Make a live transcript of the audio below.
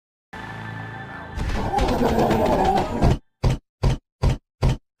I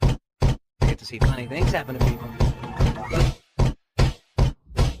get to see funny things happen to people.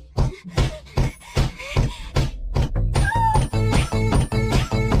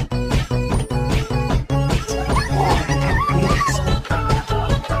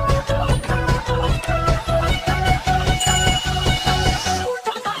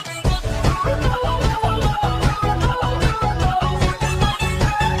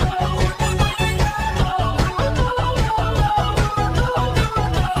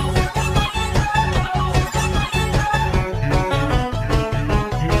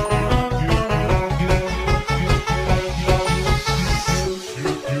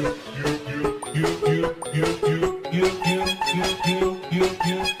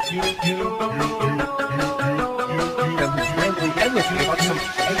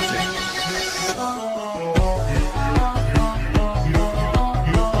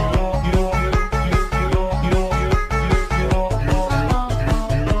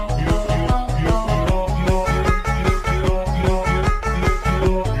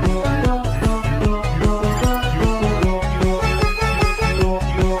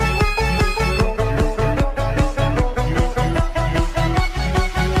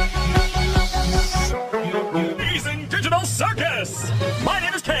 Circus! My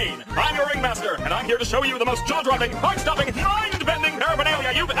name is Caine. I'm your ringmaster, and I'm here to show you the most jaw-dropping, heart-stopping, mind-bending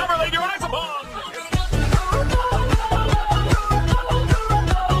paraphernalia you've ever laid your eyes upon!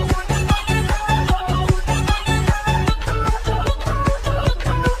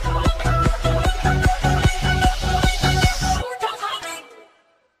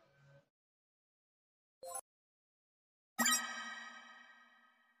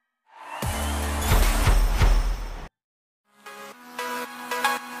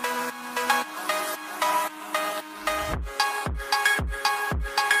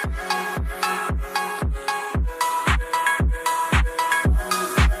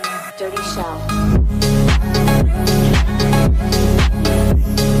 Dirty Shell.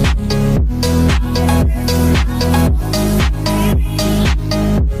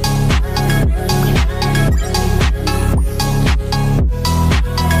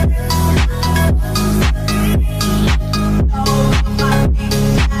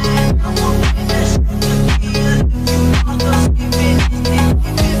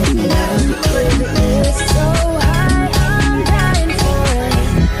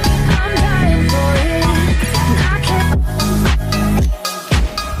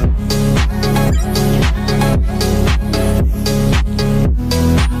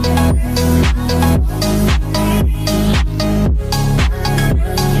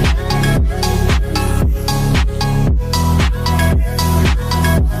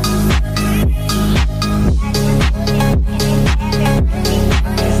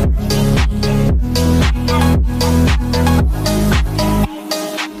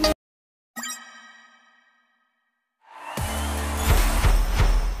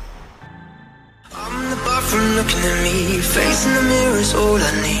 From looking at me, facing the mirror's all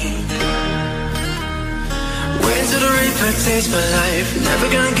I need. Wait till the reaper takes my life,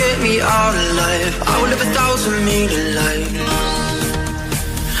 never gonna get me out alive. I will live 1,000 million lives.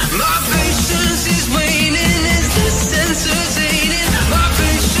 My patience is waning, is this entertaining? My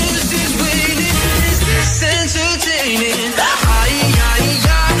patience is waning, is this entertaining? Got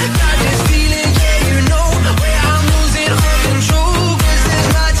this feeling, yeah, you know, where I'm losing all control, 'cause there's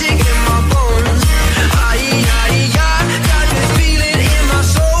magic in my bones. Got this feeling in my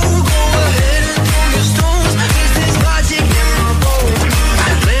soul. Go ahead and throw your stones, 'cause there's magic in my bones.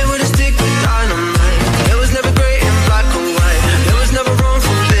 Playing with a stick with dynamite. It was never great in black or white. It was never wrong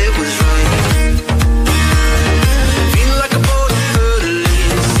for it was right. Feeling like a boat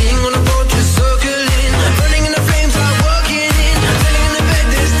hurtling, sitting on a boat just circling, burning in the flames I'm working in, laying in the bed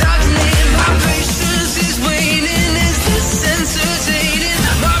there's darkening. My patience is waning, is this entertaining?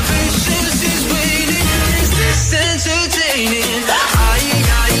 My patience is waning, is this entertaining?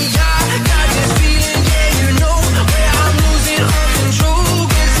 Got this feeling, yeah, you know, where I'm losing all control,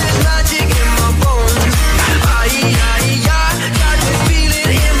 'cause there's magic in my bones. Got this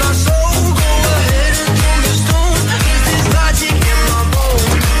feeling in my soul. Go ahead and throw your stones, 'cause there's magic in my bones.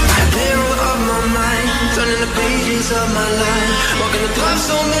 Mirror of my mind, turning the pages of my life, walking the path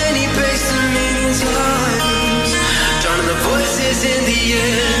so many paces a million times, drowning the voices in the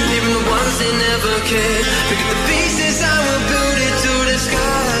air, even the ones that never cared. Pick up the pieces I will